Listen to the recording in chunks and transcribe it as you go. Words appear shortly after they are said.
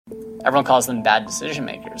Everyone calls them bad decision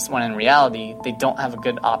makers, when in reality, they don't have a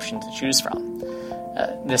good option to choose from.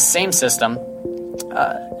 This same system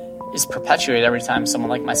is perpetuated every time someone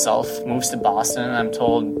like myself moves to Boston and I'm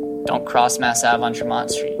told, don't cross Mass Ave on Tremont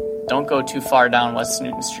Street. Don't go too far down West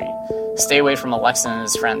Newton Street. Stay away from Alexa and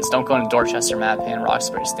his friends. Don't go into Dorchester, Mattapan,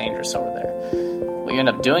 Roxbury. It's dangerous over there. What you end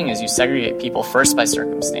up doing is you segregate people first by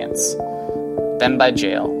circumstance, then by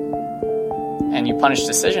jail, and you punish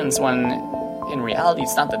decisions when in reality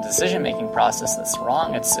it's not the decision-making process that's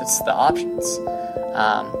wrong, it's the options.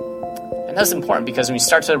 And that's important because when you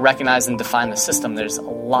start to recognize and define the system, there's a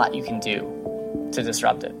lot you can do to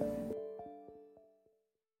disrupt it.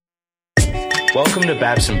 Welcome to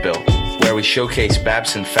Babson Built, where we showcase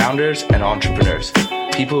Babson founders and entrepreneurs,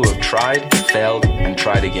 people who have tried, failed, and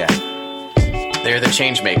tried again. They're the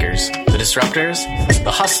change makers, the disruptors,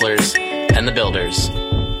 the hustlers, and the builders.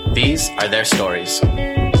 These are their stories.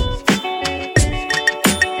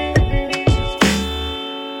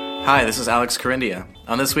 Hi, this is Alex Corindia.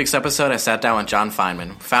 On this week's episode, I sat down with John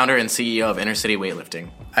Feynman, founder and CEO of InnerCity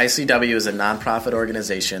Weightlifting. ICW is a nonprofit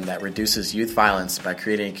organization that reduces youth violence by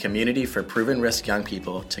creating a community for proven risk young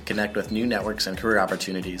people to connect with new networks and career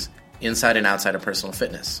opportunities inside and outside of personal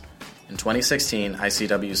fitness. In 2016,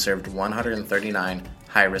 ICW served 139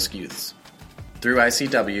 high-risk youths. Through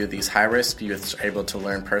ICW, these high-risk youths are able to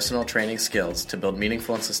learn personal training skills to build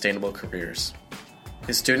meaningful and sustainable careers.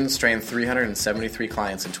 His students trained 373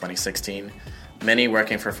 clients in 2016, many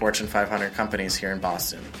working for Fortune 500 companies here in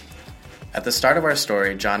Boston. At the start of our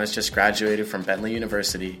story, John has just graduated from Bentley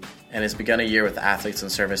University and has begun a year with the Athletes in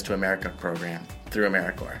Service to America program through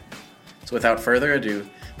AmeriCorps. So without further ado,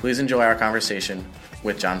 please enjoy our conversation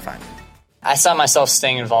with John Feynman. I saw myself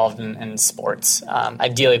staying involved in sports,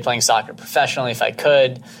 ideally playing soccer professionally if I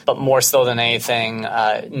could, but more so than anything,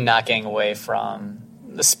 not getting away from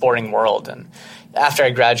the sporting world. And after I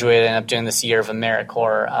graduated, I ended up doing this year of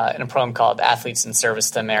AmeriCorps in a program called Athletes in Service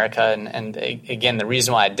to America. And again, the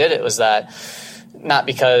reason why I did it was that not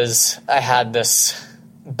because I had this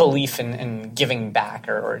belief in giving back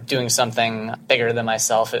or doing something bigger than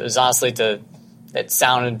myself. It was honestly it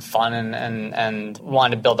sounded fun and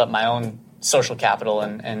wanted to build up my own social capital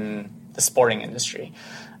in the sporting industry.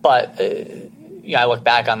 But I look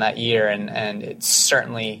back on that year and it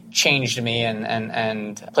certainly changed me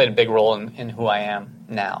and played a big role in who I am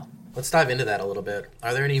now. Let's dive into that a little bit.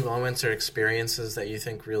 Are there any moments or experiences that you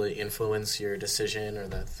think really influence your decision or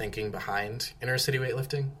the thinking behind InnerCity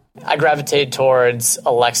Weightlifting? I gravitated towards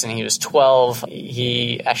Alex when he was 12.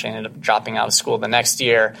 He actually ended up dropping out of school the next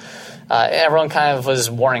year. Everyone kind of was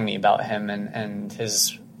warning me about him and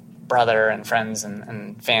his brother and friends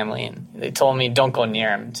and family, and they told me don't go near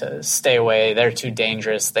him, to stay away, they're too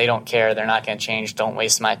dangerous, they don't care, they're not going to change, don't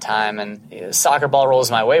waste my time. And the soccer ball rolls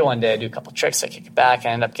my way one day, I do a couple tricks, I kick it back,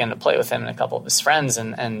 I end up getting to play with him and a couple of his friends,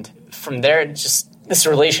 and from there just this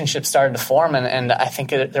relationship started to form, and I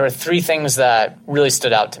think there were three things that really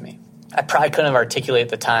stood out to me. I probably couldn't have articulated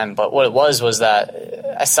at the time, but what it was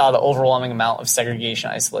that I saw the overwhelming amount of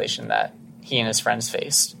segregation, isolation that he and his friends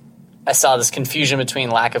faced. I saw this confusion between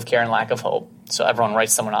lack of care and lack of hope. So everyone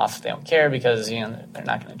writes someone off if they don't care because they're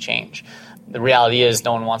not going to change. The reality is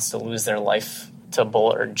no one wants to lose their life to a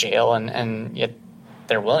bullet or jail, and yet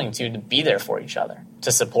they're willing to be there for each other,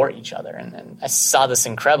 to support each other. And I saw this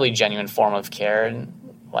incredibly genuine form of care, and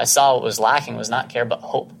what I saw what was lacking was not care but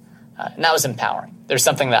hope. And that was empowering. There's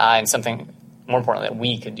something that I and something more importantly that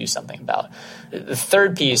we could do something about. The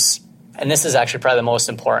third piece, and this is actually probably the most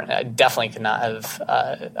important, I definitely could not have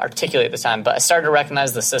articulated at the time, but I started to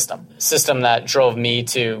recognize the system that drove me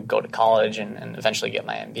to go to college and eventually get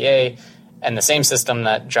my MBA, and the same system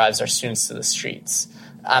that drives our students to the streets.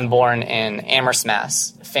 I'm born in Amherst,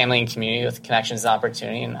 Mass, family and community with connections and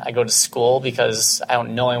opportunity, and I go to school because I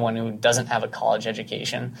don't know anyone who doesn't have a college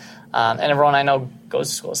education, and everyone I know goes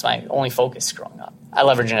to school. It's my only focus growing up. I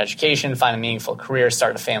leverage an education, find a meaningful career,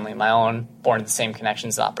 start a family of my own, born with the same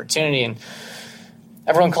connections and opportunity, and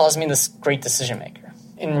everyone calls me this great decision maker.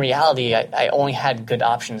 In reality, I only had good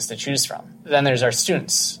options to choose from. Then there's our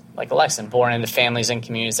students, like Alexa, born into families and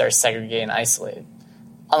communities that are segregated and isolated.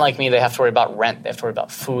 Unlike me, they have to worry about rent, they have to worry about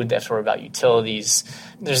food, they have to worry about utilities.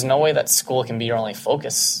 There's no way that school can be your only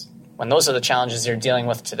focus when those are the challenges you're dealing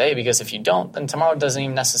with today, because if you don't, then tomorrow doesn't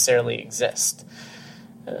even necessarily exist.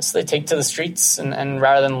 So they take to the streets, and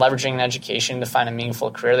rather than leveraging an education to find a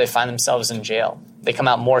meaningful career, they find themselves in jail. They come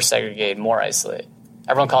out more segregated, more isolated.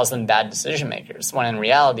 Everyone calls them bad decision makers, when in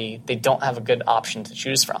reality, they don't have a good option to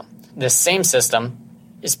choose from. This same system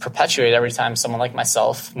is perpetuated every time someone like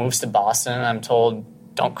myself moves to Boston and I'm told,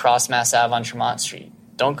 don't cross Mass Ave on Tremont Street.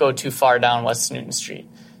 Don't go too far down West Newton Street.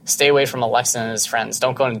 Stay away from Alexin and his friends.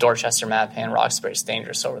 Don't go into Dorchester, Mattapan, Roxbury. It's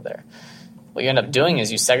dangerous over there. What you end up doing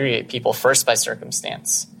is you segregate people first by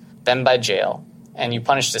circumstance, then by jail, and you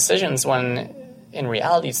punish decisions when in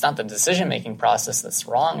reality it's not the decision-making process that's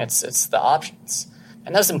wrong, it's the options.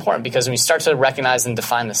 And that's important because when you start to recognize and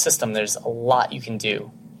define the system, there's a lot you can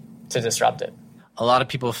do to disrupt it. A lot of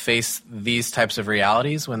people face these types of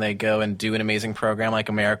realities when they go and do an amazing program like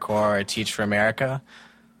AmeriCorps or Teach for America.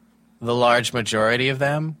 The large majority of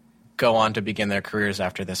them go on to begin their careers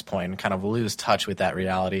after this point and kind of lose touch with that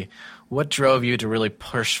reality. What drove you to really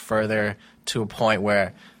push further to a point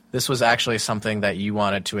where this was actually something that you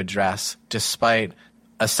wanted to address, despite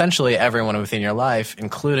essentially everyone within your life,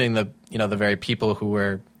 including the very people who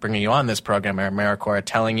were bringing you on this program at AmeriCorps,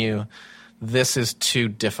 telling you this is too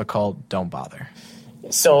difficult, don't bother?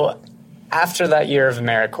 So after that year of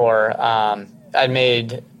AmeriCorps, I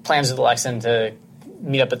made plans with Alexin to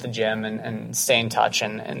meet up at the gym and stay in touch,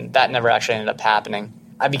 and that never actually ended up happening.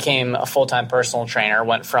 I became a full-time personal trainer,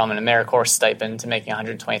 went from an AmeriCorps stipend to making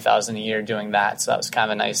 $120,000 a year doing that, so that was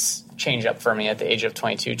kind of a nice change up for me at the age of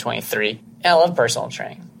 22, 23. And I love personal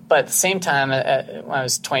training. But at the same time, when I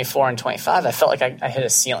was 24 and 25, I felt like I hit a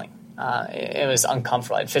ceiling. It was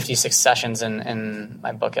uncomfortable. I had 56 sessions in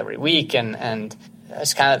my book every week, and I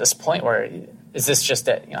was kind of at this point where, is this just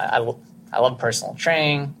it? I love personal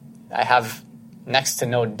training. I have next to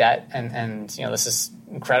no debt, and this is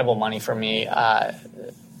incredible money for me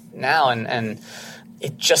now, and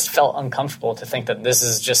it just felt uncomfortable to think that this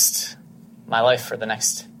is just my life for the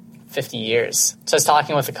next 50 years. So I was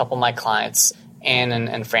talking with a couple of my clients, Anne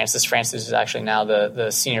and Frances. Frances is actually now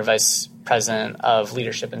the senior vice president of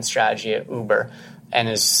leadership and strategy at Uber, and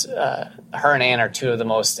her and Anne are two of the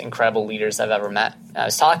most incredible leaders I've ever met. And I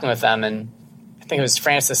was talking with them, and I think it was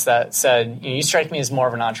Frances that said, you strike me as more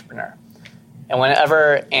of an entrepreneur. And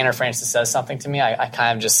whenever Anne or Frances says something to me, I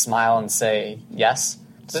kind of just smile and say yes.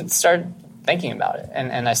 So I started thinking about it,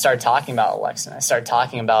 and I started talking about Alexin. I started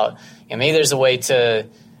talking about maybe there's a way to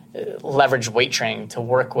leverage weight training to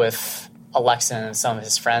work with Alexin and some of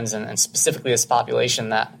his friends, and specifically this population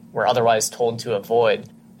that we're otherwise told to avoid.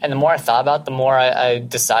 And the more I thought about it, the more I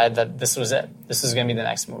decided that this was it. This was going to be the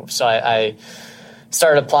next move. So I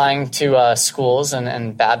started applying to schools,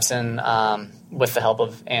 and Babson, with the help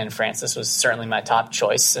of Anne and Frances, was certainly my top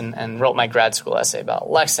choice, and wrote my grad school essay about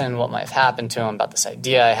Alexin, what might have happened to him, about this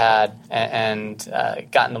idea I had, and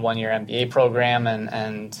got in the one-year MBA program.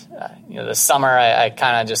 And the summer, I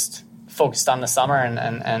kind of just focused on the summer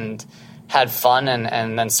and had fun,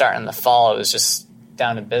 and then starting in the fall, it was just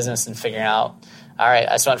down to business and figuring out, all right,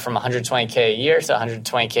 I just went from $120K a year to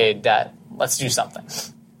 $120K debt. Let's do something.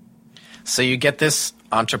 So you get this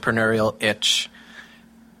entrepreneurial itch.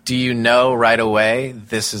 Do you know right away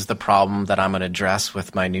this is the problem that I'm going to address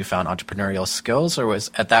with my newfound entrepreneurial skills? Or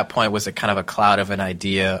was at that point, was it kind of a cloud of an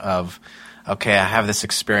idea of, okay, I have this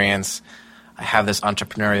experience, I have this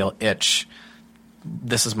entrepreneurial itch,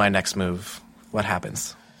 this is my next move? What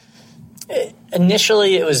happens?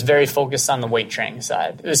 Initially, it was very focused on the weight training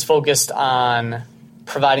side. It was focused on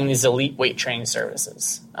providing these elite weight training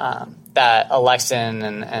services that Alexin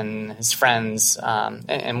and his friends,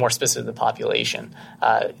 and more specifically the population,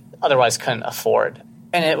 otherwise couldn't afford.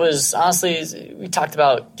 And it was, honestly, we talked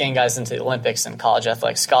about getting guys into the Olympics and college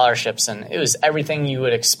athletic scholarships, and it was everything you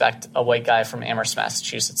would expect a white guy from Amherst,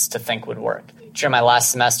 Massachusetts to think would work. During my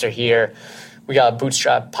last semester here, we got a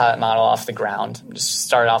bootstrap pilot model off the ground. Just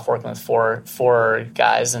started off working with four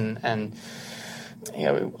guys, and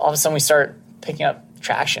all of a sudden we start picking up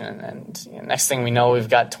traction, and next thing we know, we've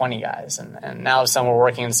got 20 guys, and now all of a sudden we're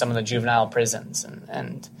working in some of the juvenile prisons,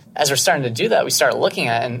 and as we're starting to do that, we start looking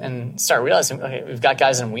at and start realizing, okay, we've got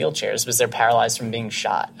guys in wheelchairs because they're paralyzed from being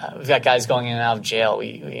shot. We've got guys going in and out of jail.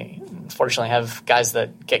 We unfortunately have guys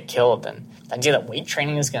that get killed, and the idea that weight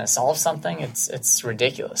training is going to solve something, it's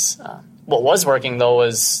ridiculous. What was working, though,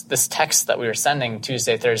 was this text that we were sending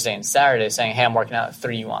Tuesday, Thursday, and Saturday saying, hey, I'm working out at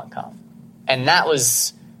 3, you want to come? And that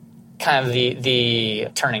was kind of the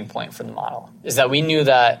turning point for the model, is that we knew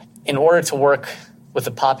that in order to work with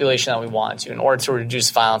the population that we wanted to, in order to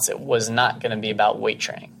reduce violence, it was not going to be about weight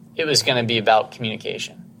training. It was going to be about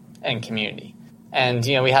communication and community. And,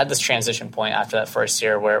 we had this transition point after that first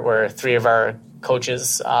year where 3 of our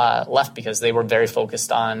coaches left because they were very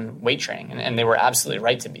focused on weight training, and they were absolutely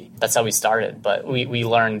right to be. That's how we started. But we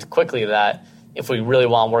learned quickly that if we really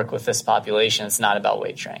want to work with this population, it's not about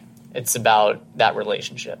weight training. It's about that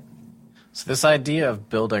relationship. So this idea of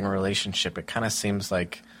building a relationship, it kind of seems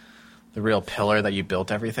like the real pillar that you built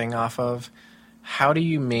everything off of. How do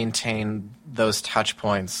you maintain those touch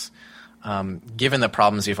points, given the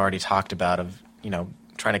problems you've already talked about of,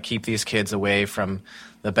 trying to keep these kids away from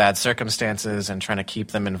the bad circumstances and trying to keep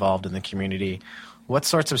them involved in the community. What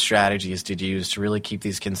sorts of strategies did you use to really keep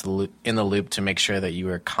these kids in the loop to make sure that you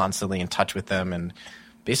were constantly in touch with them and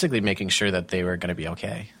basically making sure that they were going to be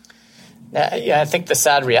okay? Yeah, I think the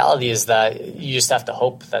sad reality is that you just have to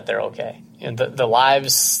hope that they're okay. The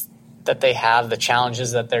lives that they have, the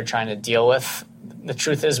challenges that they're trying to deal with, the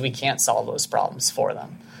truth is we can't solve those problems for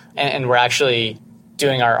them. And we're actually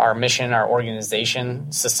doing our mission, our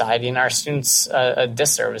organization, society, and our students a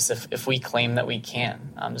disservice if we claim that we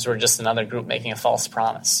can, because we're just another group making a false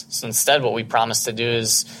promise. So instead, what we promise to do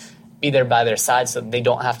is be there by their side so that they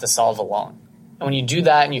don't have to solve alone. And when you do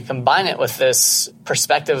that and you combine it with this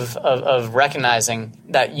perspective of recognizing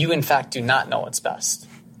that you, in fact, do not know what's best,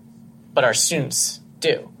 but our students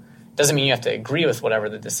do. Doesn't mean you have to agree with whatever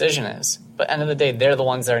the decision is, but at the end of the day, they're the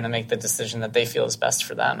ones that are going to make the decision that they feel is best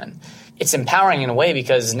for them. And it's empowering in a way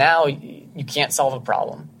because now you can't solve a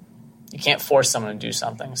problem. You can't force someone to do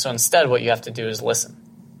something. So instead, what you have to do is listen.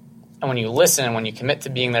 And when you listen and when you commit to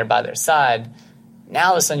being there by their side, now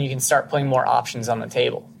all of a sudden you can start putting more options on the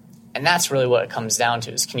table. And that's really what it comes down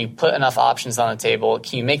to is, can you put enough options on the table?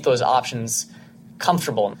 Can you make those options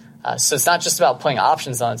comfortable? So it's not just about putting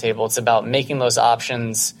options on the table. It's about making those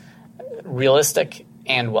options realistic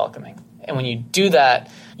and welcoming. And when you do that,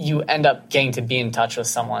 you end up getting to be in touch with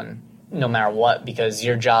someone no matter what, because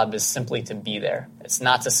your job is simply to be there. It's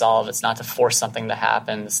not to solve. It's not to force something to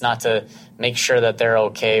happen. It's not to make sure that they're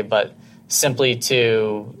okay, but simply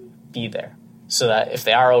to be there so that if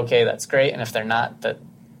they are okay, that's great. And if they're not, that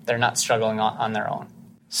they're not struggling on their own.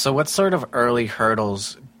 So what sort of early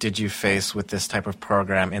hurdles did you face with this type of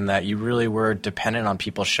program in that you really were dependent on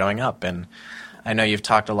people showing up? And I know you've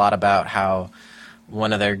talked a lot about how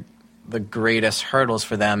one of the greatest hurdles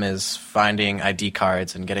for them is finding ID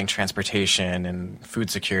cards and getting transportation and food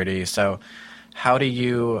security. So how do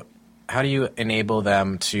you enable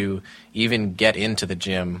them to even get into the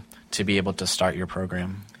gym to be able to start your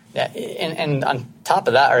program? Yeah, and on top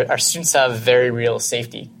of that, our students have very real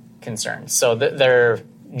safety concerns. So they're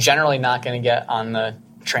generally not going to get on the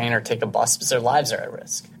train or take a bus because their lives are at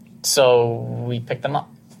risk. So we pick them up.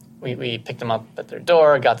 We picked them up at their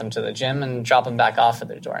door, got them to the gym, and dropped them back off at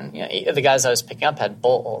their door. And the guys I was picking up had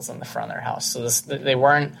bullet holes in the front of their house. So they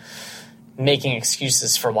weren't making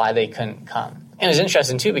excuses for why they couldn't come. And it was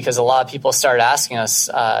interesting, too, because a lot of people started asking us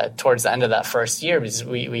towards the end of that first year, because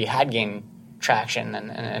we had gained traction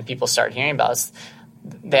and people started hearing about us.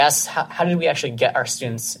 They asked, how did we actually get our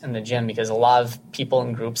students in the gym? Because a lot of people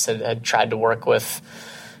in groups had tried to work with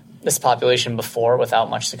this population before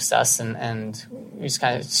without much success, and we just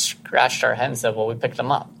kind of scratched our head and said, well, we picked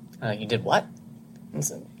them up. And like, you did what? And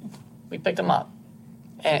said, we picked them up.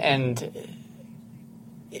 And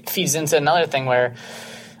it feeds into another thing where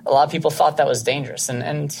a lot of people thought that was dangerous.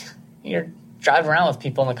 And you're driving around with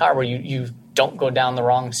people in the car where you don't go down the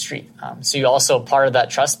wrong street. So you also, part of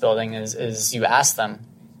that trust building is you ask them.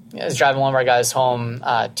 I was driving one of our guys home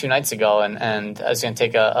 2 nights ago, and I was going to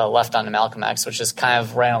take a left onto Malcolm X, which is kind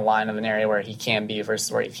of right on a line of an area where he can be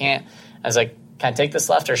versus where he can't. I was like, can I take this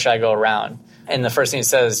left or should I go around? And the first thing he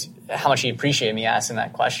says, how much he appreciated me asking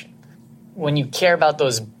that question. When you care about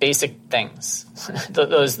those basic things,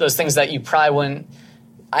 those things that you probably wouldn't,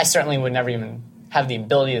 I certainly would never even have the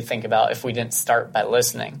ability to think about if we didn't start by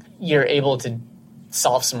listening, you're able to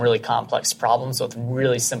solve some really complex problems with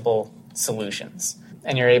really simple solutions.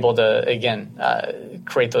 And you're able to, again,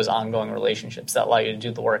 create those ongoing relationships that allow you to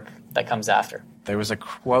do the work that comes after. There was a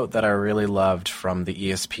quote that I really loved from the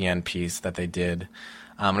ESPN piece that they did.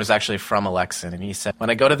 It was actually from Alexin, and he said, when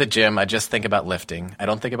I go to the gym, I just think about lifting. I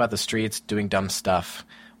don't think about the streets doing dumb stuff.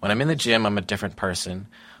 When I'm in the gym, I'm a different person.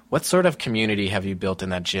 What sort of community have you built in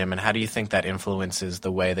that gym, and how do you think that influences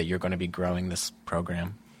the way that you're going to be growing this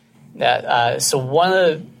program? So one of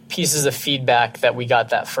the pieces of feedback that we got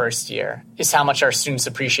that first year is how much our students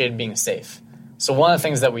appreciated being safe. So one of the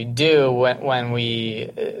things that we do when we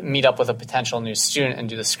meet up with a potential new student and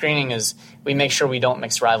do the screening is we make sure we don't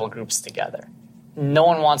mix rival groups together. No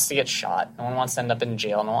one wants to get shot. No one wants to end up in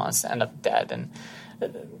jail. No one wants to end up dead. And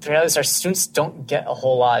the reality is our students don't get a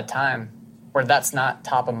whole lot of time where that's not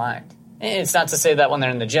top of mind. It's not to say that when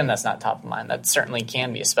they're in the gym that's not top of mind. That certainly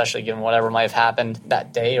can be, especially given whatever might have happened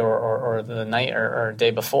that day or the night or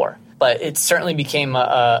day before. But it certainly became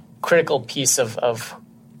a critical piece of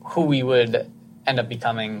who we would end up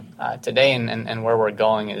becoming today and where we're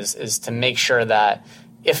going is to make sure that,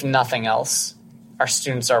 if nothing else, our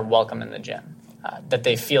students are welcome in the gym, that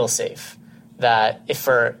they feel safe, that if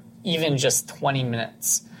for even just 20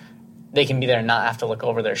 minutes they can be there and not have to look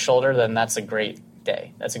over their shoulder, then that's a great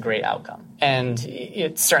day. That's a great outcome. And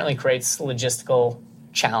it certainly creates logistical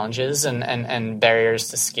challenges and barriers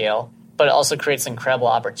to scale, but it also creates incredible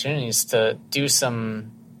opportunities to do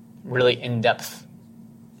some really in-depth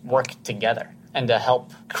work together and to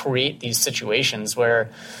help create these situations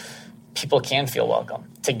where people can feel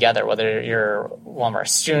welcome together, whether you're one of our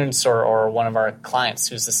students or one of our clients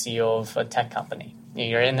who's the CEO of a tech company.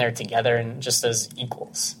 You're in there together and just as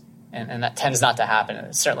equals. And that tends not to happen.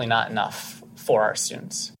 It's certainly not enough for our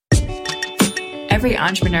students. Every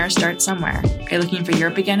entrepreneur starts somewhere. Are you looking for your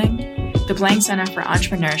beginning? The Blank Center for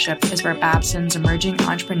Entrepreneurship is where Babson's emerging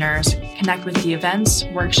entrepreneurs connect with the events,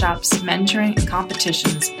 workshops, mentoring, and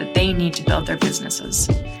competitions that they need to build their businesses.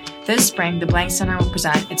 This spring, the Blank Center will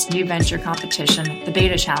present its new venture competition, the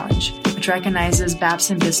Beta Challenge, which recognizes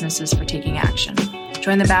Babson businesses for taking action.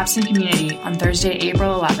 Join the Babson community on Thursday,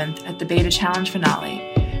 April 11th at the Beta Challenge finale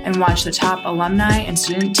and watch the top alumni and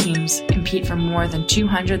student teams compete for more than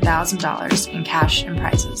 $200,000 in cash and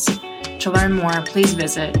prizes. To learn more, please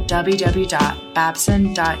visit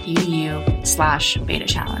www.babson.edu/beta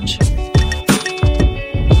challenge.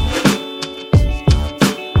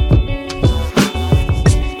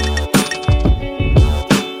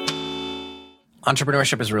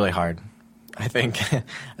 Entrepreneurship is really hard. I think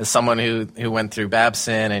as someone who went through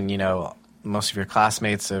Babson and, most of your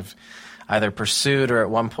classmates have either pursued or at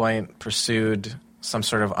one point pursued some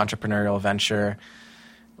sort of entrepreneurial venture,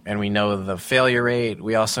 and we know the failure rate.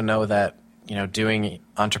 We also know that, doing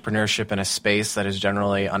entrepreneurship in a space that is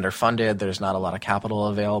generally underfunded, there's not a lot of capital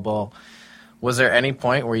available. Was there any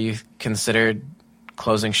point where you considered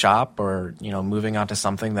closing shop or, moving on to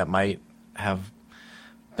something that might have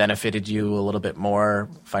benefited you a little bit more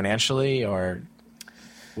financially, or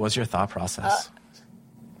what was your thought process?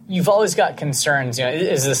 You've always got concerns,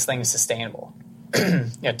 is this thing sustainable?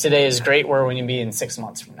 Today is great, where will you be in 6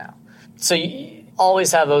 months from now? So you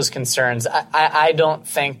always have those concerns. I don't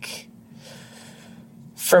think,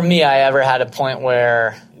 for me, I ever had a point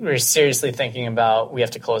where we were seriously thinking about we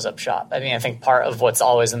have to close up shop. I think part of what's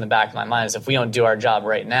always in the back of my mind is if we don't do our job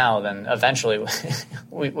right now, then eventually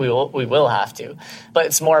we will have to. But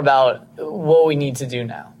it's more about what we need to do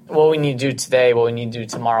now, what we need to do today, what we need to do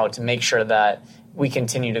tomorrow to make sure that we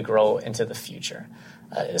continue to grow into the future.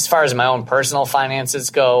 As far as my own personal finances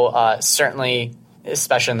go, certainly,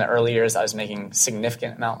 especially in the early years, I was making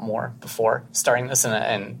significant amount more before starting this,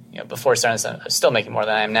 and before starting this, I was still making more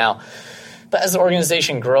than I am now. But as the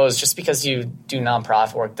organization grows, just because you do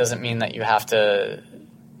nonprofit work doesn't mean that you have to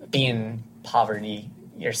be in poverty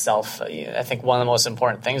yourself. I think one of the most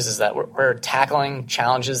important things is that we're tackling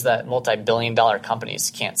challenges that multi-billion-dollar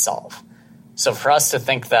companies can't solve. So for us to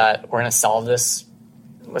think that we're going to solve this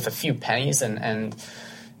with a few pennies and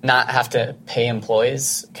not have to pay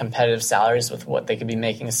employees competitive salaries with what they could be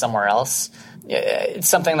making somewhere else, it's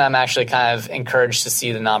something that I'm actually kind of encouraged to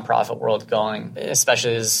see the nonprofit world going,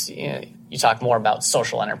 especially as you talk more about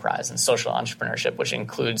social enterprise and social entrepreneurship, which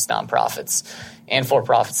includes nonprofits and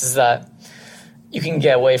for-profits, is that you can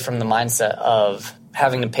get away from the mindset of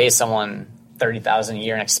having to pay someone $30,000 a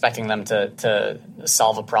year and expecting them to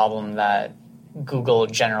solve a problem that Google,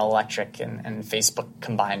 General Electric, and Facebook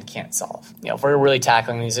combined can't solve. If we're really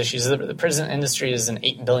tackling these issues, the prison industry is an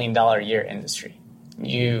 $8 billion a year industry.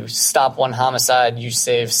 You stop one homicide, you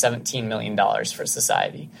save $17 million for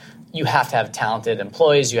society. You have to have talented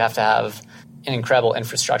employees. You have to have an incredible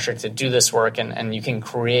infrastructure to do this work, and you can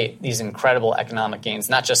create these incredible economic gains,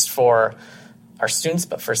 not just for our students,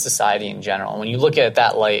 but for society in general. And when you look at it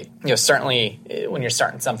that light, certainly when you're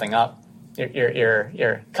starting something up,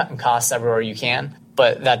 you're cutting costs everywhere you can,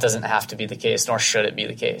 but that doesn't have to be the case, nor should it be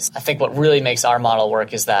the case. I think what really makes our model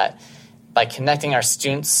work is that by connecting our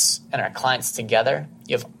students and our clients together,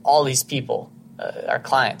 you have all these people, our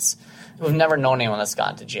clients, who have never known anyone that's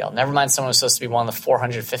gone to jail. Never mind someone who's supposed to be one of the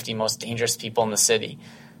 450 most dangerous people in the city.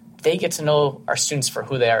 They get to know our students for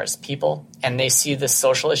who they are as people, and they see this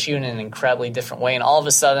social issue in an incredibly different way. And all of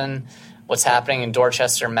a sudden, what's happening in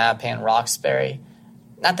Dorchester, Mattapan, Roxbury,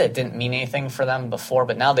 not that it didn't mean anything for them before,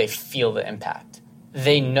 but now they feel the impact.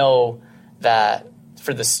 They know that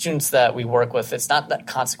for the students that we work with, it's not that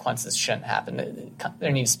consequences shouldn't happen.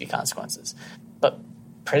 There needs to be consequences. But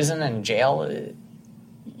prison and jail,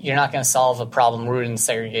 you're not going to solve a problem rooted in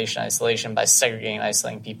segregation and isolation by segregating and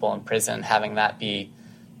isolating people in prison and having that be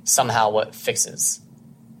somehow what fixes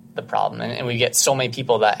the problem. And we get so many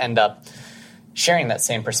people that end up sharing that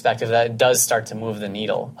same perspective that it does start to move the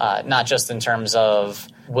needle, not just in terms of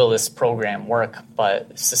will this program work,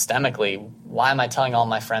 but systemically, why am I telling all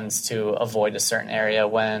my friends to avoid a certain area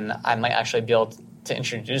when I might actually be able to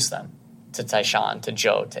introduce them to Tyshawn, to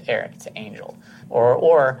Joe, to Eric, to Angel,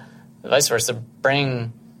 or vice versa,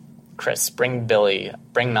 bring Chris, bring Billy,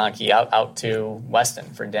 bring Naki out to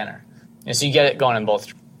Weston for dinner. So you get it going in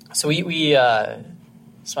both. So we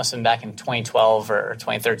this must have been back in 2012 or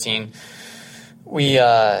 2013. We,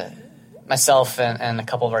 myself and a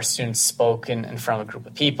couple of our students spoke in front of a group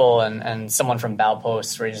of people, and someone from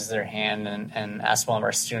Baupost raises their hand and asks one of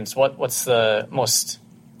our students, what's the most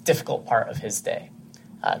difficult part of his day?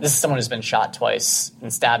 This is someone who's been shot twice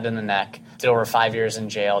and stabbed in the neck, did over 5 years in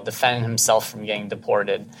jail, defending himself from getting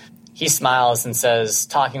deported. He smiles and says,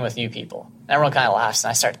 talking with you people. And everyone kind of laughs, and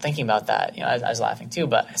I start thinking about that. I was laughing too,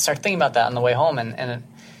 but I started thinking about that on the way home, and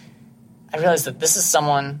I realized that this is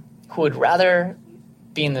someone who would rather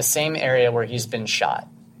be in the same area where he's been shot,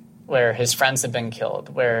 where his friends have been killed,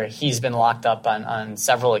 where he's been locked up on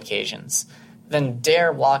several occasions, than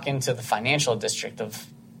dare walk into the financial district of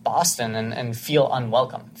Boston and feel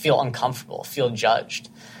unwelcome, feel uncomfortable, feel judged.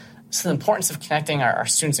 So the importance of connecting our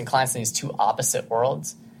students and clients in these two opposite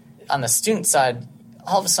worlds. On the student side,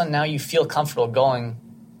 all of a sudden now you feel comfortable going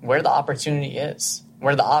where the opportunity is,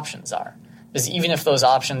 where the options are. Because even if those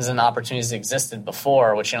options and opportunities existed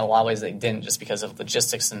before, which in a lot of ways they didn't just because of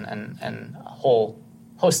logistics and a whole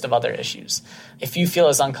host of other issues, if you feel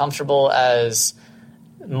as uncomfortable as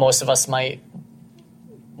most of us might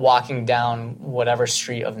walking down whatever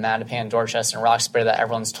street of Mattapan, Dorchester, and Roxbury that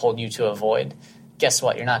everyone's told you to avoid, guess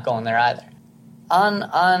what? You're not going there either.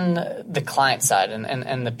 On the client side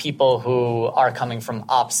and the people who are coming from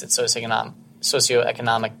opposite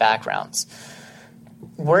socioeconomic backgrounds,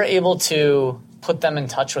 we're able to put them in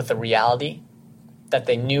touch with the reality that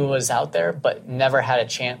they knew was out there but never had a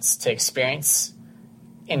chance to experience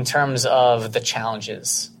in terms of the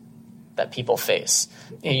challenges that people face.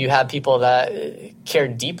 You have people that care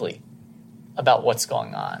deeply about what's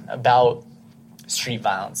going on, about street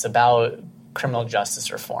violence, about criminal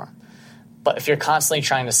justice reform. But if you're constantly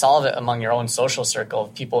trying to solve it among your own social circle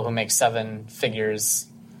of people who make 7 figures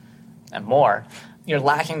and more, you're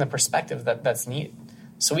lacking the perspective that's needed.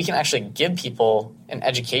 So we can actually give people an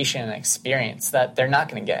education and experience that they're not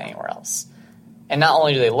going to get anywhere else. And not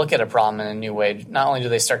only do they look at a problem in a new way, not only do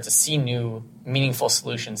they start to see new, meaningful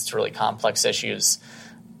solutions to really complex issues,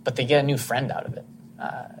 but they get a new friend out of it.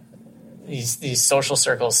 These social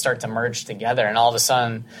circles start to merge together, and all of a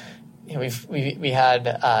sudden, we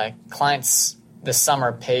had clients this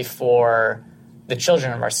summer pay for the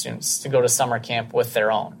children of our students to go to summer camp with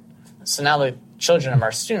their own. So now the children of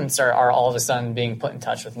our students are all of a sudden being put in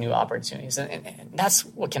touch with new opportunities. And that's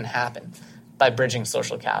what can happen by bridging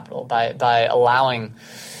social capital, by allowing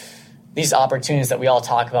these opportunities that we all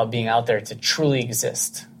talk about being out there to truly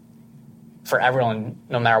exist for everyone,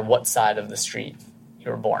 no matter what side of the street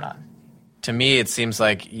you were born on. To me, it seems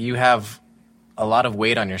like you have a lot of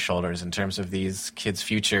weight on your shoulders in terms of these kids'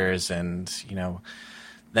 futures and,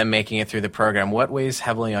 them making it through the program. What weighs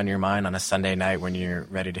heavily on your mind on a Sunday night when you're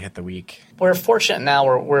ready to hit the week? We're fortunate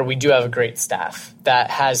now where we do have a great staff that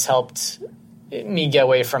has helped me get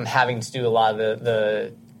away from having to do a lot of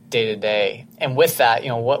the day-to-day. And with that,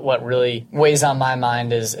 what really weighs on my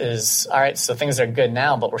mind is all right, so things are good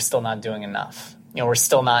now, but we're still not doing enough. We're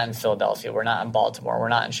still not in Philadelphia. We're not in Baltimore. We're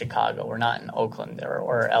not in Chicago. We're not in Oakland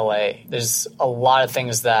or LA. There's a lot of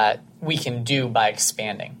things that we can do by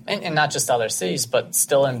expanding, and not just other cities, but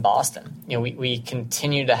still in Boston. We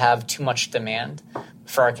continue to have too much demand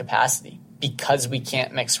for our capacity because we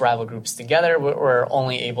can't mix rival groups together. We're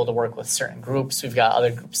only able to work with certain groups. We've got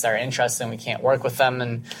other groups that are interested, and we can't work with them.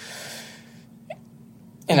 And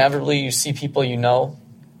inevitably, you see people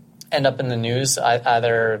end up in the news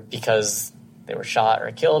either because they were shot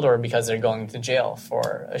or killed, or because they're going to jail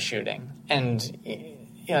for a shooting. And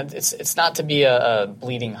it's not to be a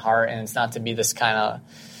bleeding heart, and it's not to be this kind of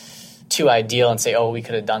too ideal and say, oh, we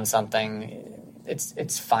could have done something.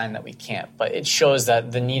 It's fine that we can't, but it shows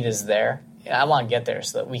that the need is there. And I want to get there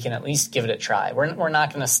so that we can at least give it a try. We're not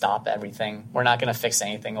going to stop everything. We're not going to fix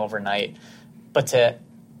anything overnight, but to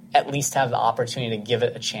at least have the opportunity to give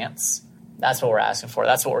it a chance. That's what we're asking for.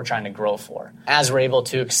 That's what we're trying to grow for. As we're able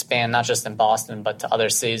to expand, not just in Boston, but to other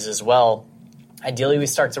cities as well, ideally we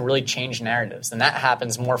start to really change narratives. And that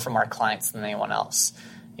happens more from our clients than anyone else.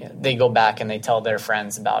 They go back and they tell their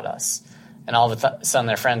friends about us. And all of a sudden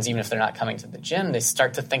their friends, even if they're not coming to the gym, they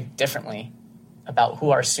start to think differently about who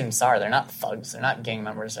our students are. They're not thugs. They're not gang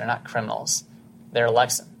members. They're not criminals. They're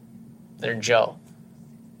Alexan. They're Joe.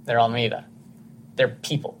 They're Almeida. They're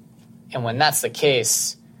people. And when that's the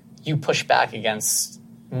case, you push back against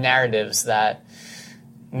narratives that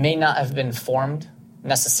may not have been formed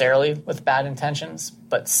necessarily with bad intentions,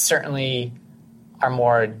 but certainly are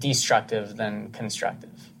more destructive than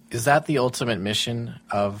constructive. Is that the ultimate mission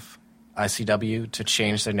of ICW, to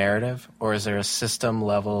change the narrative? Or is there a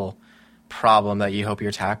system-level problem that you hope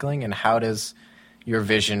you're tackling, and how does your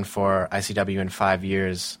vision for ICW in 5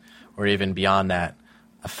 years or even beyond that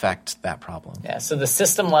affect that problem? Yeah, so the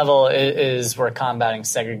system level is we're combating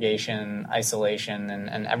segregation, isolation,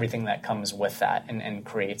 and everything that comes with that and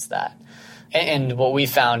creates that. And what we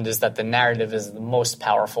found is that the narrative is the most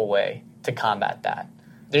powerful way to combat that.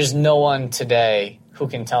 There's no one today who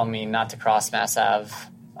can tell me not to cross Mass Ave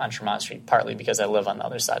on Tremont Street, partly because I live on the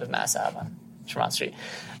other side of Mass Ave on Tremont Street.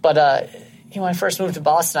 But when I first moved to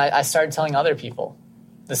Boston, I started telling other people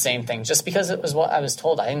the same thing, just because it was what I was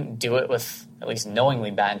told. I didn't do it with at least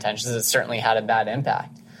knowingly bad intentions. It certainly had a bad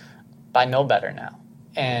impact. But I know better now.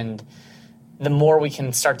 And the more we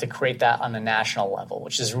can start to create that on the national level,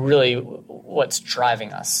 which is really what's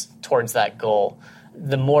driving us towards that goal,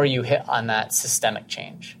 the more you hit on that systemic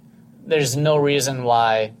change. There's no reason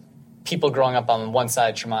why people growing up on one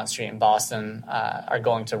side of Tremont Street in Boston are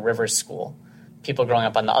going to Rivers School. People growing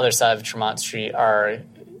up on the other side of Tremont Street are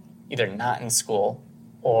either not in school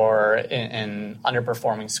or in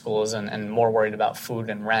underperforming schools and more worried about food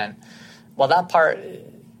and rent. Well, that part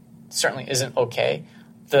certainly isn't okay.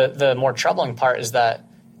 The more troubling part is that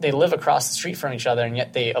they live across the street from each other, and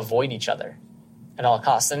yet they avoid each other at all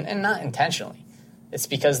costs, and not intentionally. It's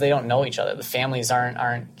because they don't know each other. The families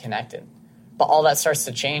aren't connected. But all that starts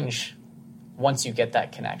to change once you get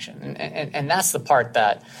that connection. And that's the part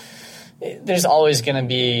that there's always going to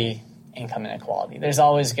be income inequality. There's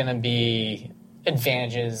always going to be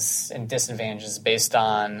advantages and disadvantages based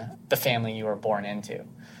on the family you were born into.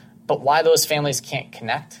 But why those families can't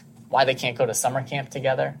connect, why they can't go to summer camp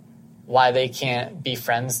together, why they can't be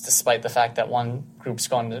friends despite the fact that one group's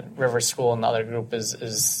going to river school and the other group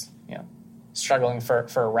is struggling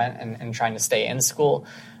for rent and trying to stay in school,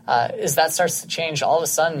 is that starts to change. All of a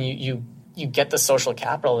sudden, you get the social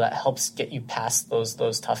capital that helps get you past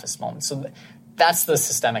those toughest moments. So that's the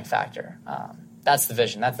systemic factor. That's the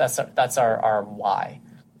vision. That's our why.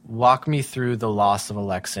 Walk me through the loss of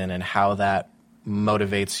Alexin and how that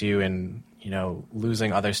motivates you, and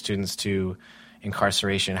losing other students to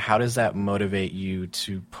incarceration. How does that motivate you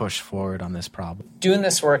to push forward on this problem? Doing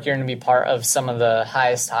this work, you're going to be part of some of the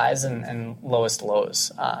highest highs and lowest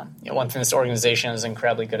lows. One thing this organization is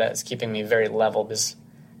incredibly good at is keeping me very level, because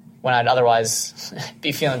when I'd otherwise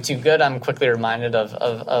be feeling too good, I'm quickly reminded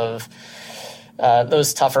of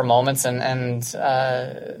those tougher moments, and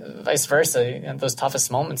vice versa. Those toughest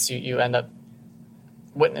moments, you end up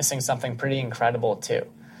witnessing something pretty incredible too.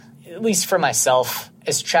 At least for myself,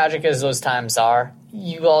 as tragic as those times are,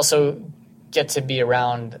 you also get to be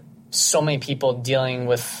around so many people dealing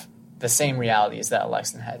with the same realities that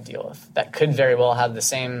Alexin had to deal with, that could very well have the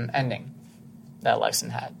same ending that Alexin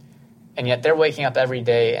had. And yet they're waking up every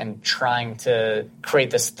day and trying to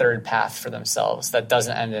create this third path for themselves that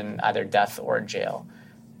doesn't end in either death or jail.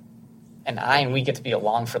 And we get to be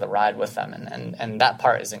along for the ride with them, and that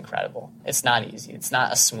part is incredible. It's not easy. It's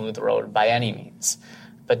not a smooth road by any means.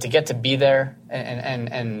 But to get to be there,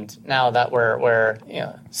 and now that we're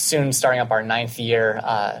soon starting up our 9th year,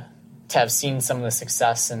 to have seen some of the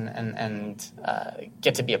success and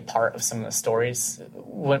get to be a part of some of the stories,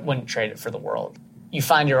 wouldn't trade it for the world. You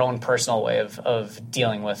find your own personal way of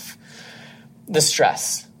dealing with the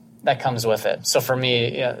stress that comes with it. So for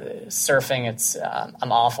me, surfing,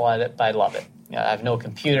 I'm awful at it, but I love it. I have no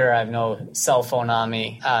computer, I have no cell phone on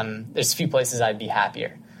me. There's a few places I'd be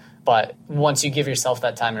happier. But once you give yourself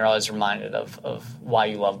that time, you're always reminded of why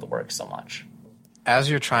you love the work so much. As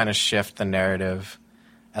you're trying to shift the narrative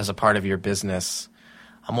as a part of your business,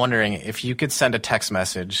 I'm wondering if you could send a text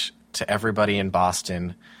message to everybody in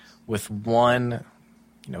Boston with one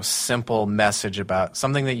simple message about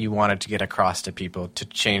something that you wanted to get across to people to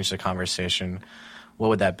change the conversation, what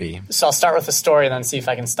would that be? So I'll start with the story and then see if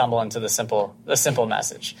I can stumble into the simple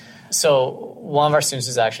message. So one of our students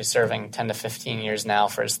is actually serving 10 to 15 years now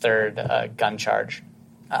for his third gun charge.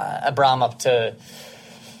 I brought him up to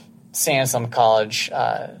St. Anselm College.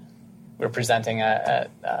 We were presenting at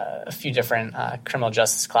a few different criminal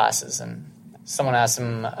justice classes, and someone asked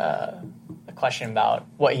him a question about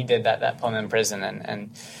what he did that put him in prison,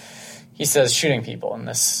 and he says shooting people, and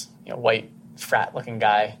this white frat-looking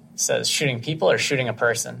guy says shooting people or shooting a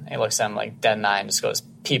person. And he looks at him like dead in the eye and just goes,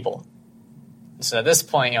 people. So at this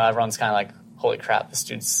point, everyone's kind of like, holy crap, this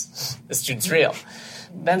dude's real.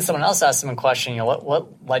 Then someone else asked him a question,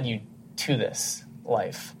 what led you to this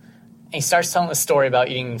life? And he starts telling the story about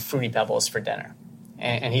eating Fruity Pebbles for dinner.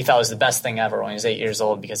 And he thought it was the best thing ever when he was 8 years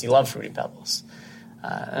old because he loved Fruity Pebbles.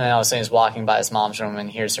 And then all of a sudden he's walking by his mom's room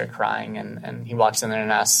and hears her crying. And he walks in there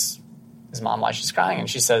and asks his mom why she's crying. And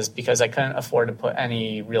she says, because I couldn't afford to put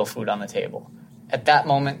any real food on the table. At that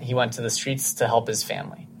moment, he went to the streets to help his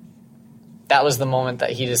family. that was the moment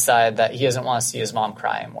that he decided that he doesn't want to see his mom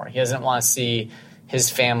cry anymore. He doesn't want to see his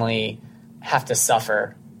family have to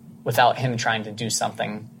suffer without him trying to do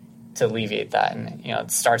something to alleviate that. And,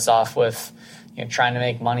 it starts off with, trying to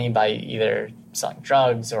make money by either selling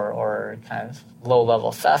drugs or kind of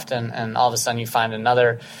low-level theft. And all of a sudden you find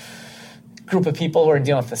another group of people who are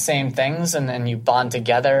dealing with the same things, and you bond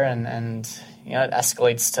together, and it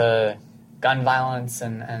escalates to gun violence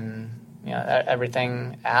and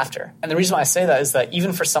everything after. And the reason why I say that is that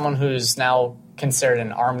even for someone who's now considered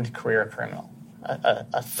an armed career criminal,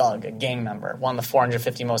 a thug, a gang member, one of the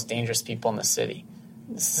 450 most dangerous people in the city,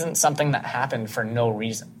 this isn't something that happened for no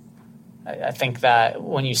reason. I think that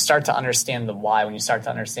when you start to understand the why, when you start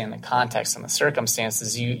to understand the context and the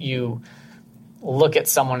circumstances, you look at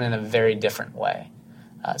someone in a very different way.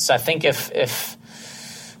 So I think if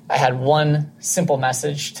I had one simple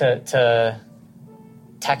message to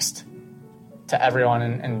text to everyone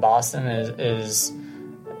in Boston is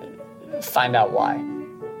find out why.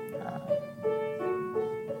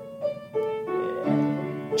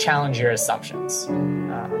 Challenge your assumptions.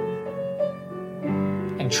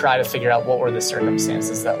 And try to figure out what were the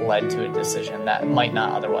circumstances that led to a decision that might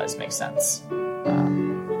not otherwise make sense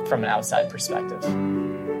from an outside perspective.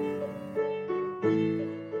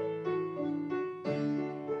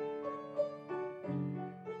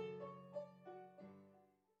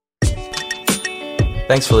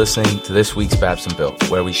 Thanks for listening to this week's Babson Built,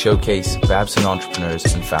 where we showcase Babson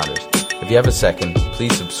entrepreneurs and founders. If you have a second,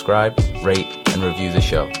 please subscribe, rate, and review the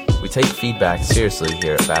show. We take feedback seriously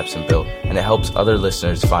here at Babson Built, and it helps other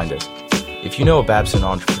listeners find us. If you know a Babson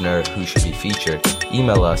entrepreneur who should be featured,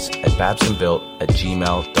 email us at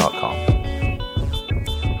babsonbuilt@gmail.com.